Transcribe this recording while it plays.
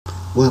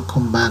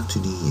Welcome back to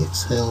the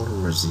Excel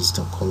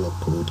Resistor color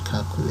code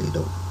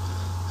calculator.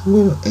 I'm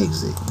going to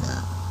exit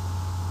now,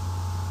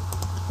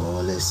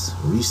 or let's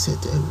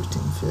reset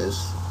everything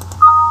first.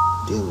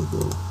 There we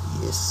go.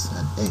 Yes,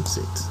 and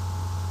exit.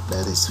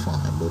 That is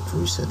fine, but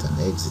reset and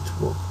exit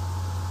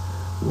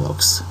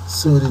works.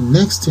 So the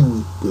next thing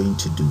we're going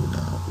to do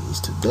now is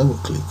to double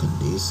click on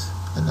this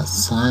and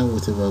assign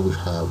whatever we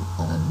have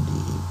on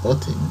the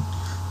button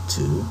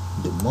to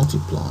the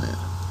multiplier.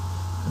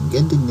 And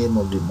get the name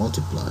of the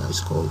multiplier. It's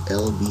called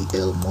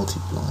LBL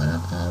multiplier,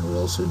 and we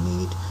also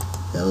need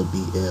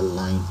LBL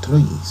line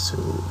 3. So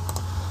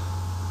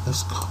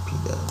let's copy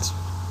that,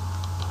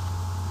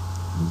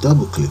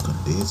 double click on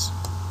this.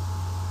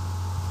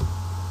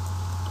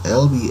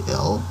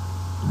 LBL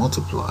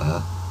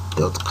multiplier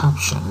dot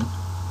caption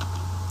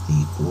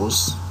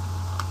equals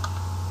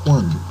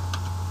 1.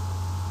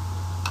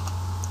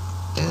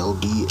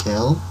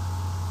 LBL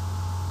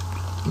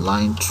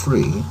line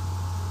 3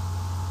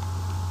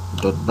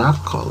 dot back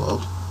color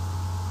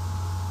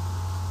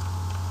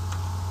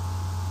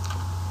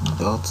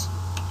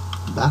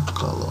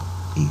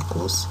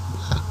equals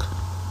black.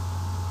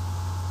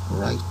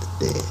 Right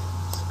there.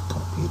 So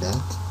copy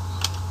that,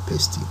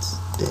 paste it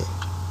there.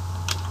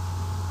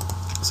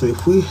 So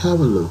if we have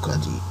a look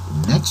at the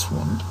next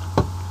one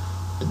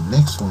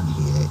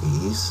here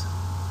is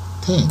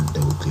 10.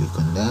 Double click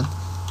on that,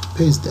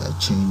 paste that,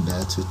 change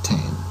that to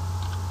 10,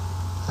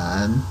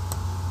 and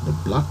the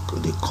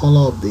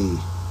color of the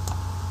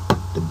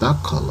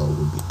back color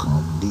will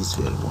become this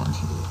very one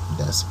here,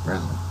 that's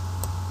brown.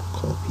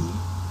 Copy,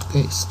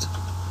 paste.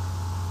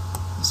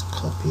 Let's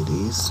copy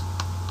this,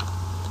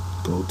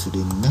 go to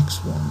the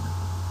next one,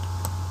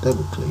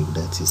 double click,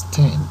 that is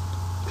 10,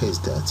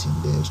 paste that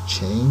in there,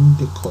 change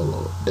the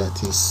color,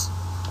 that is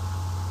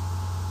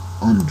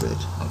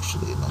 100,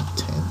 actually not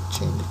 10,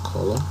 change the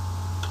color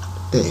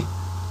there.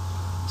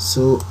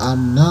 So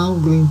I'm now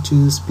going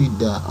to speed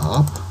that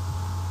up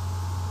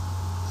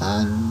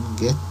and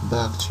get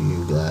back to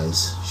you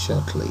guys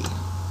shortly.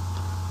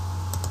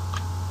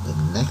 The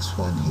next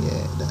one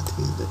here, that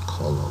is the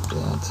color of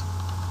that,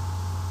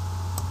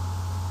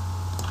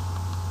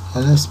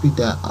 and let's speed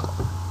that up.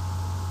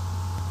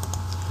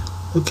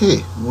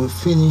 Okay, we're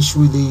finished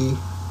with the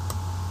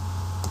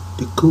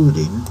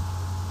coding.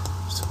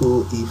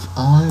 So if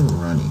I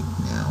run it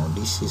now,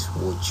 this is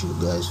what you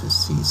guys will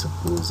see.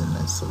 Supposing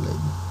I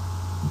select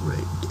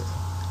red,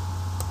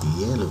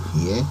 yellow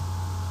here,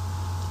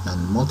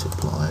 and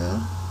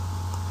multiplier,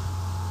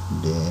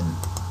 then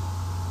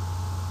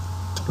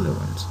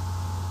tolerance.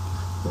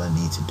 All I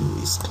need to do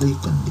is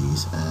click on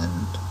this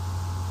and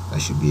I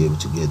should be able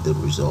to get the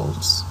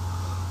results.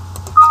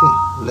 Okay,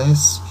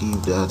 let's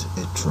give that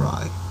a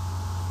try.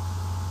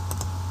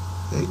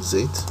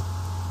 Exit,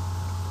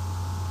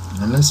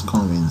 and let's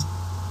come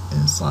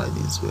inside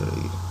this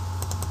very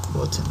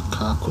button,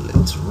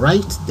 calculate,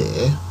 right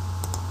there.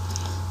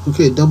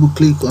 Okay, double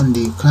click on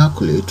the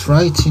calculate.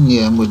 Right in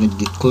here I'm going to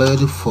declare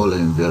the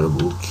following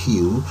variable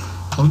Q.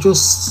 I'll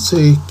just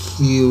say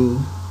Q,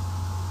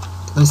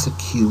 let's say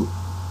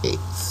Q8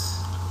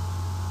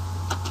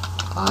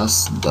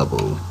 as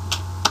double.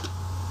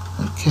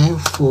 Okay,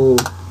 for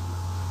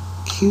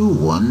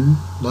Q1,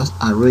 that's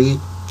array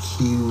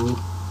Q,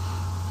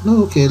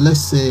 no, okay,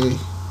 let's say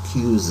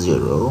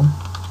Q0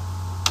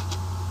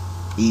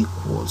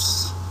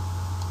 equals,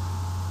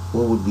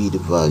 what would be the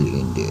value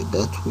in there?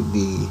 That would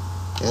be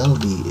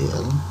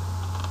LBL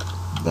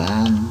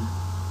band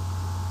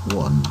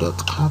 1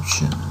 dot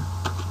caption,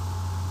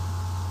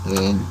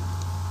 then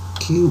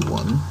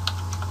Q1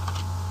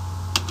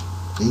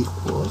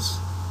 equals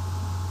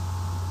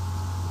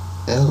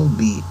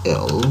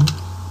LBL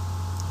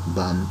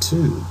band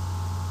 2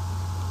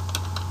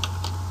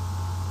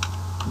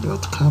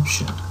 dot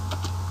caption,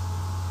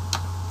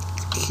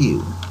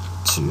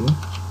 Q2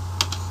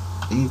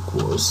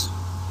 equals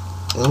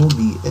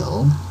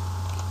LBL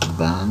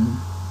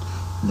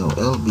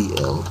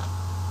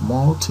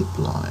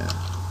multiplier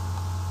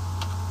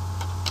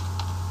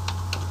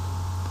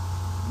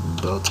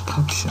dot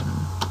caption.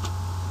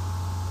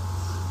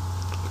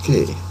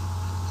 Okay,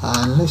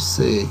 and let's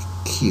say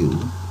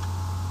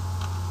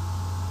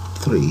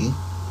Q3,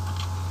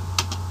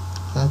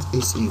 that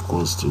is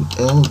equals to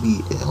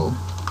LBL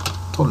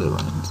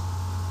tolerance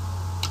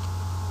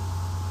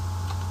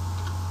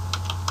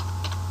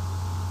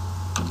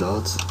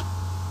dot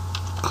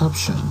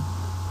caption.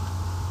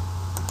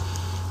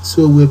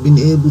 So we've been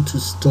able to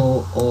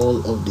store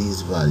all of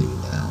these values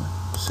now.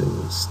 So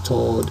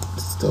stored,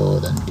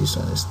 and this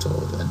one is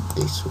stored, and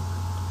this one.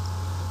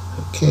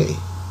 Okay,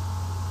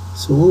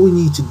 so what we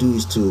need to do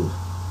is to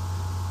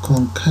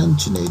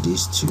concatenate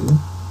these two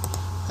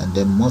and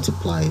then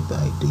multiply it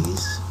by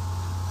this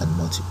and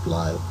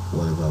multiply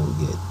whatever we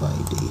get by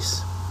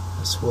this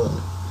as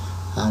well,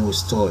 and we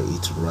store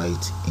it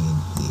right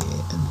in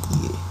here and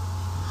here.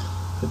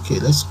 Okay,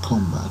 let's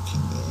come back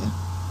in here.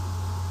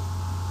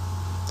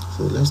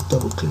 So let's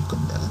double click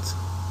on that.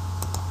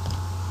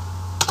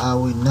 I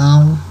will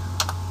now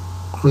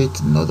create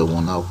another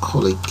one. I'll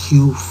call it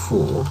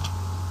Q4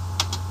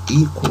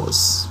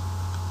 equals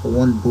I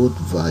want both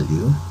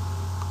value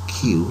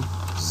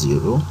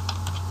Q0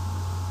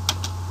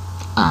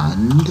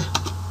 and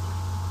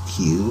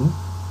Q1.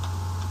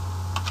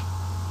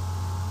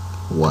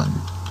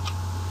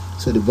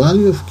 So the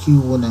value of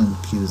Q1 and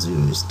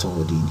Q0 is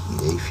stored in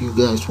here. If you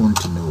guys want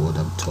to know what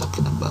I'm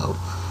talking about,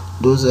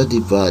 those are the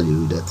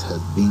value that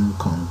has been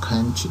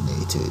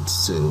concatenated.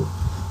 So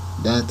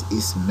that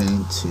is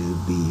meant to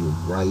be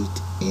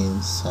right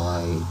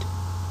inside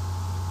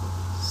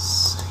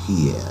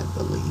here, I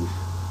believe.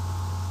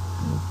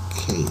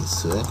 Okay,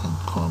 so I can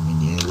come in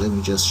here. Let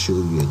me just show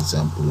you an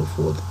example of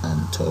what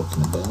I'm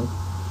talking about.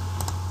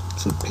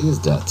 So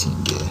paste that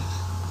in there.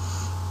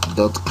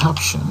 Dot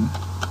caption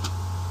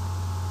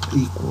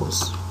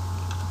equals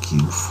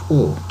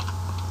Q4.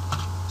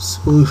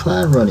 So if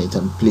I run it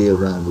and play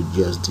around with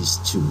just these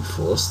two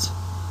first,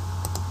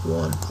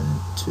 1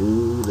 and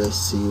 2, let's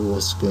see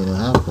what's going to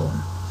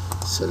happen.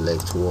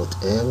 Select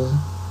whatever,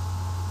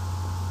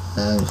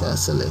 and if I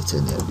select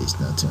any of this,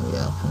 nothing will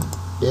happen.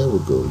 There we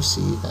go. You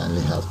see, I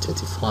only have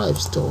 35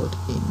 stored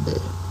in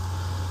there.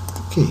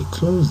 Okay,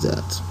 close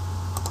that.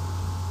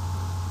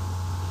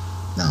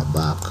 Now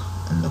back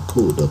on the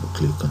code, double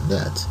click on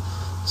that.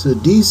 So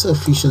this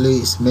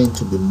officially is meant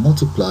to be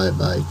multiplied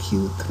by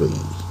Q3.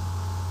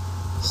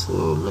 So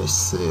let's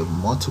say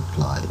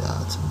multiply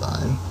that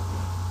by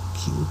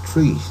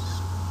Q3.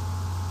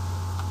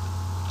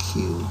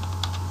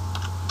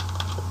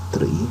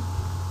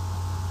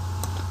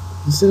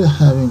 Instead of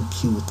having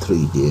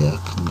Q3 there, I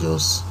can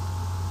just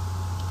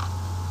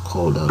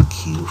call that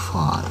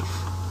Q5,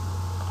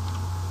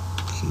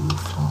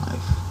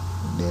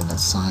 and then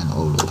assign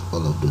all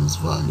of those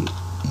values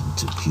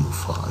into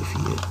Q5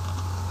 here.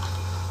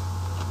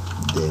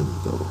 There we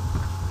go.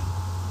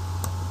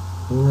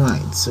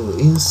 Right, so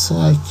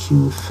inside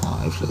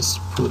Q5, let's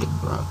put a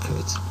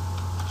bracket,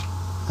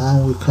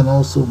 and we can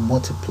also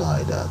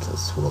multiply that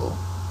as well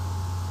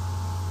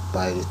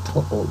by the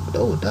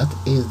that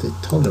is the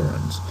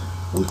tolerance.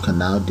 We can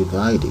now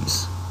divide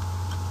this.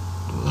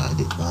 Divide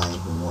it by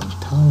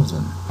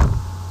 1000.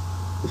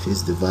 If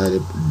it's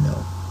divided,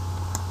 no.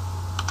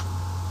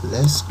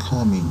 Let's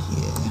come in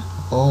here.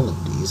 All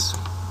of these,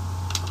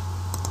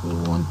 we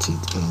want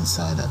it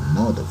inside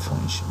another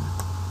function.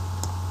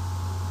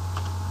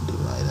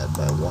 Divide that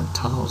by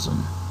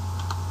 1000.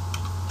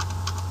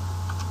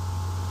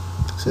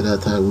 So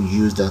that I will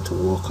use that to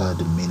work out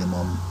the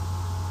minimum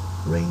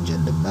range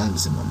and the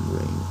maximum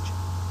range.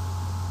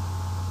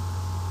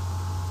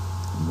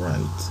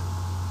 Right.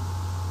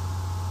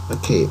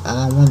 Okay, and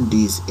I want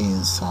this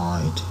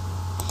inside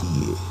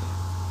here.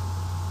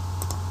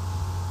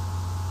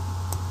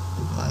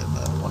 Divide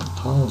by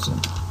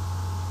 1000.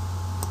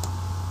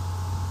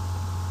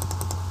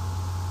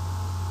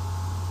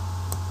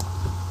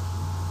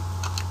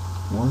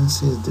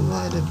 Once it's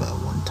divided by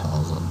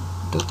 1000,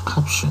 the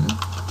caption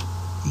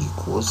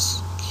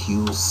equals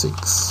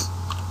Q6.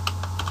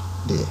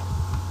 There.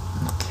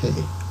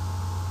 Okay.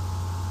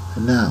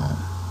 Now,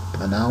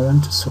 and I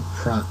want to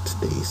subtract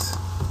this.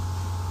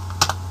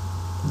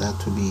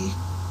 That will be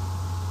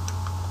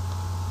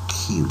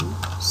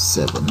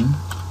Q7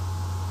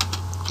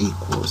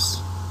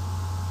 equals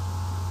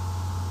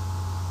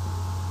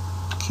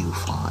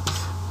Q5.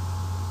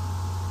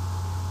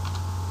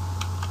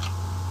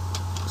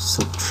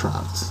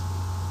 Subtract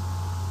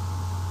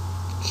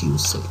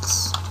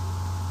Q6.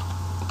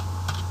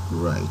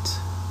 Right.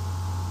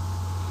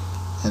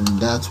 And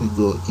that will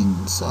go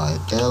inside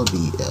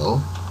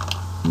LBL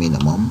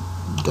minimum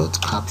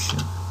dot caption.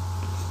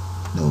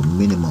 No,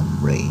 minimum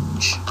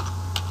range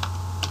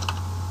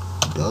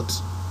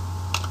dot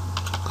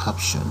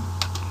caption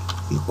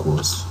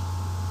equals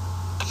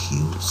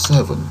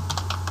Q7.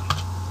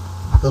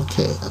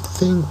 Okay, I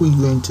think we're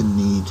going to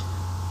need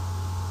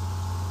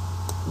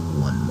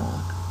one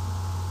more.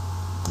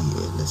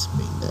 Yeah, let's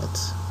make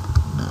that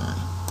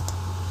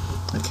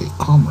 9. Okay,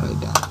 come right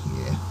down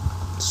here.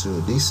 So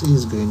this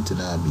is going to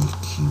now be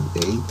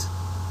Q8.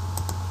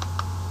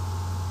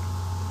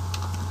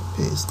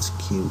 Paste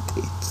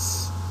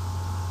Q8.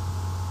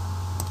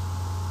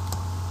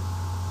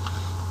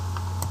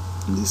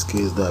 In this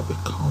case, that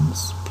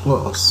becomes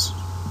plus,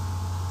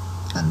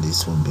 and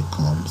this one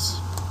becomes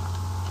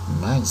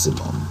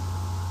maximum.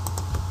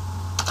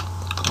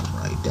 Come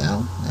right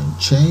down and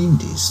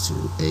change this to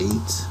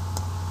 8.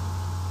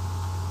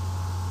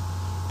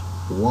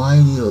 Why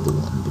the other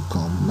one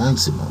become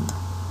maximum?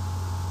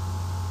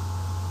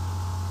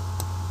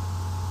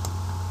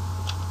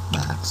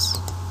 Max.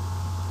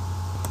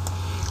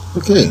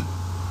 Okay,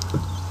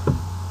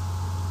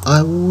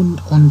 I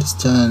won't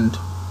understand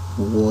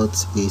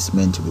what is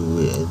meant to be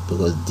weird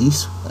because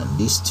this one,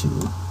 these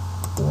two,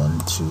 1,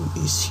 2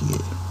 is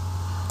here.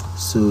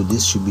 So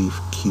this should be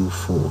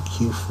Q4.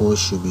 Q4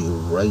 should be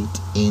right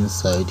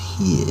inside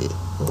here.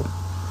 Oh,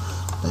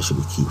 that should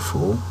be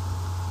Q4.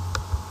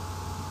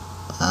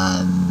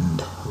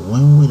 And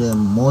when we then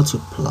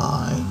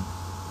multiply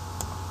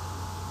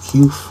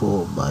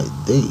Q4 by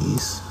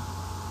this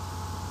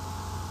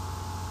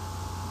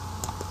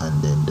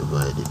and then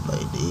divide it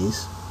by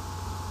this,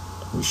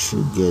 we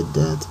should get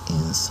that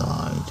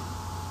inside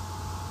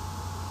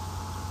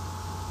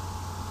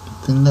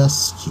think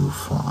that's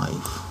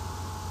Q5.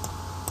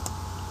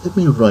 Let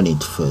me run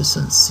it first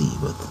and see,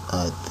 but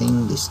I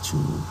think these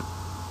two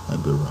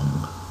might be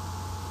wrong.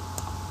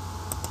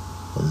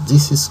 But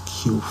this is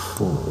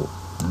Q4,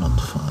 not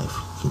 5.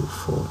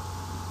 Q4.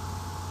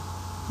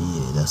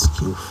 Yeah, that's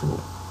Q4.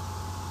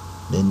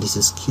 Then this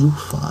is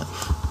Q5.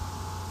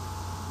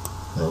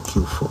 Well,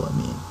 Q4, I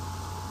mean.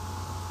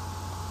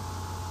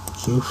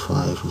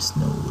 Q5 is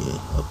nowhere.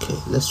 Okay,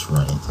 let's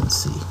run it and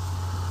see.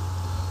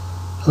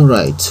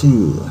 Alright,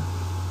 2,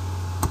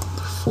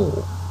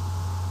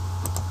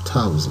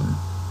 4,000,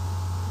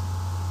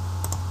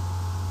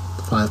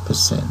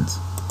 5%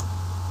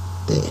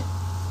 there.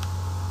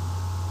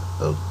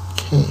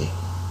 Okay,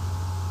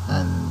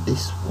 and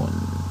this one,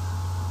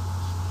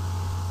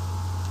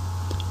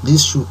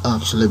 this should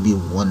actually be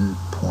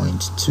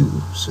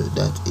 1.2, so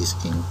that is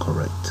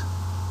incorrect.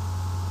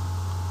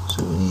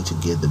 So we need to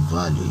get the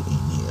value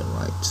in here,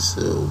 right?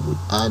 So we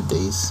add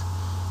this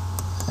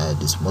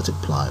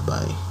multiply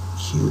by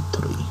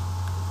Q3,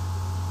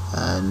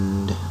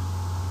 and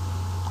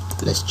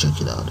let's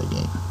check it out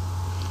again.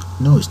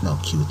 No, it's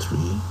not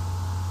Q3,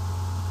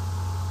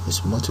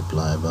 it's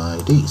multiplied by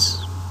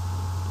this.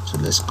 So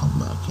let's come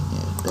back in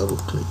here, double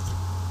click.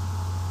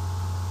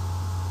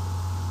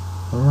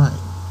 Alright,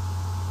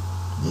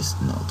 it's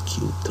not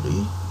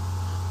Q3,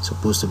 it's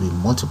supposed to be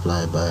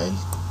multiplied by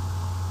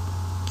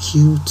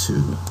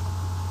Q2.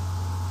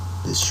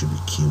 This should be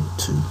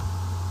Q2.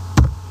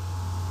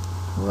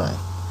 Right,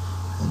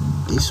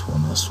 and this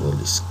one as well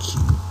is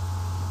Q2.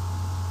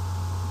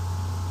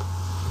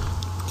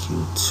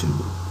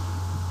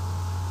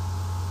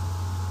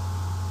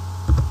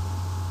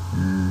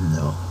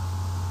 No,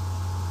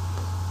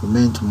 we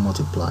meant to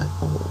multiply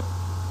all.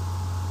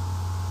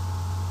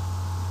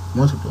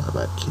 Multiply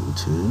by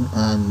Q2,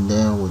 and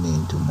then we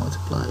need to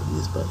multiply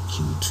this by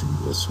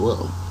Q2 as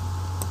well.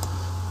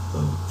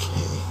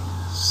 Okay,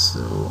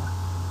 so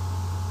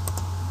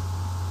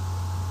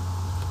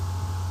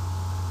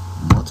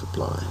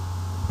multiply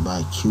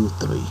by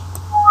Q3,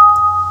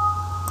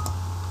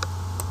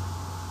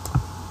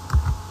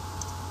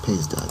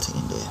 paste that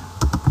in there.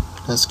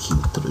 That's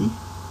Q3.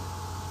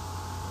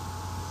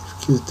 If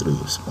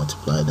Q3 is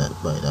multiplied that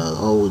by that,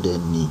 all we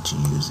then need to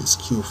use is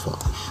Q5.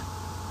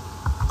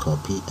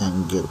 Copy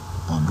and get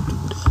undo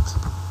that.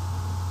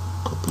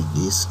 Copy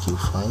this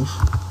Q5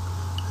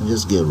 and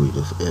just get rid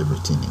of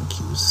everything in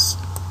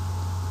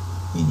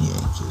here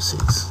in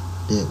Q6.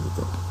 There we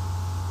go.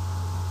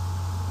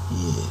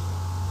 Yeah,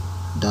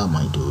 that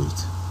might do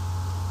it.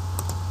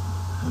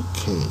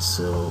 Okay,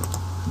 so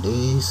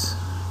this.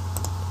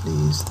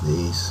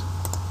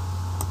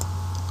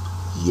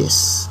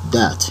 Yes,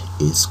 that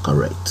is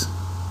correct.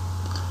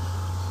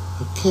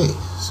 Okay,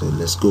 so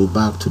let's go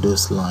back to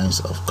those lines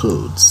of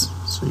codes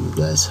so you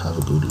guys have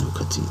a good look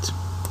at it.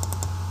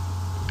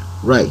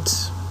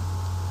 Right,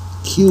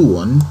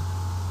 Q1,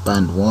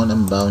 band 1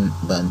 and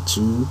band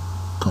 2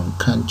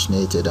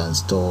 concatenated and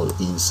stored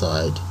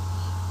inside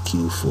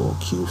Q4.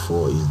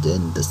 Q4 is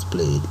then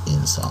displayed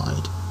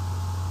inside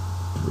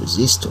the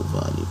resistor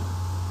value.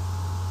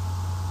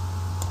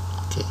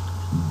 Okay,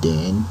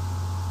 then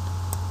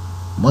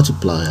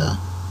multiply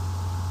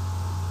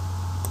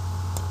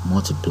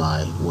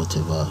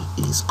whatever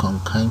is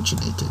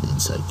concatenated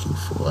inside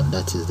Q4, and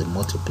that is the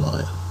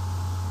multiplier.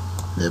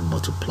 Then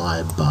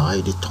multiply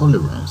by the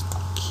tolerance,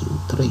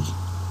 Q3,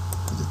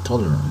 the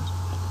tolerance.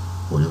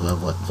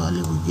 Whatever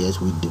value we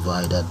get, we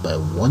divide that by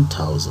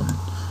 1000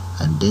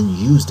 and then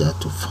use that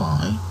to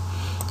find.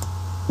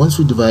 Once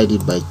we divide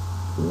it by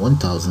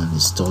 1000,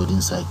 is stored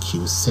inside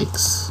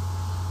Q6.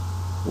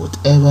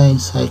 Whatever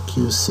inside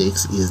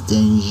Q6 is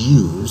then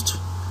used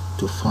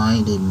to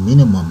find a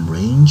minimum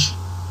range.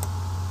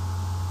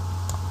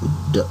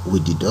 We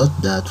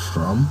deduct that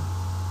from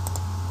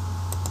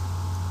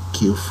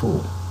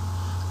Q4,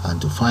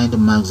 and to find the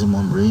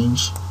maximum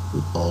range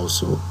we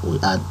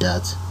add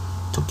that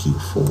to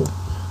Q4,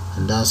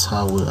 and that's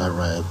how we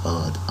arrive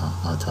at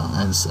our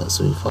answer.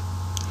 So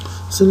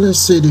let's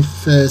say the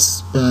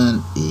first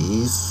band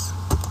is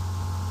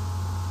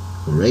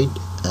red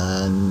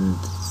and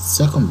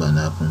second band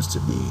happens to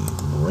be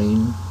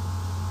green,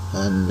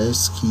 and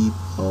let's keep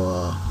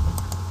our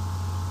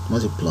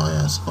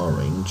multipliers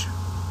orange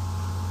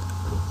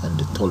and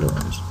the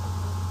tolerance.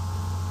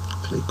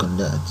 Click on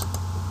that.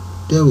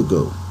 There we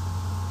go.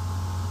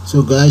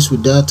 So guys,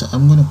 with that,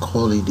 I'm gonna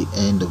call it the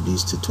end of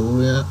this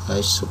tutorial.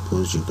 I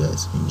suppose you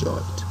guys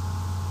enjoyed.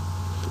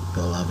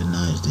 Y'all have a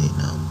nice day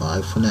now.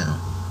 Bye for now.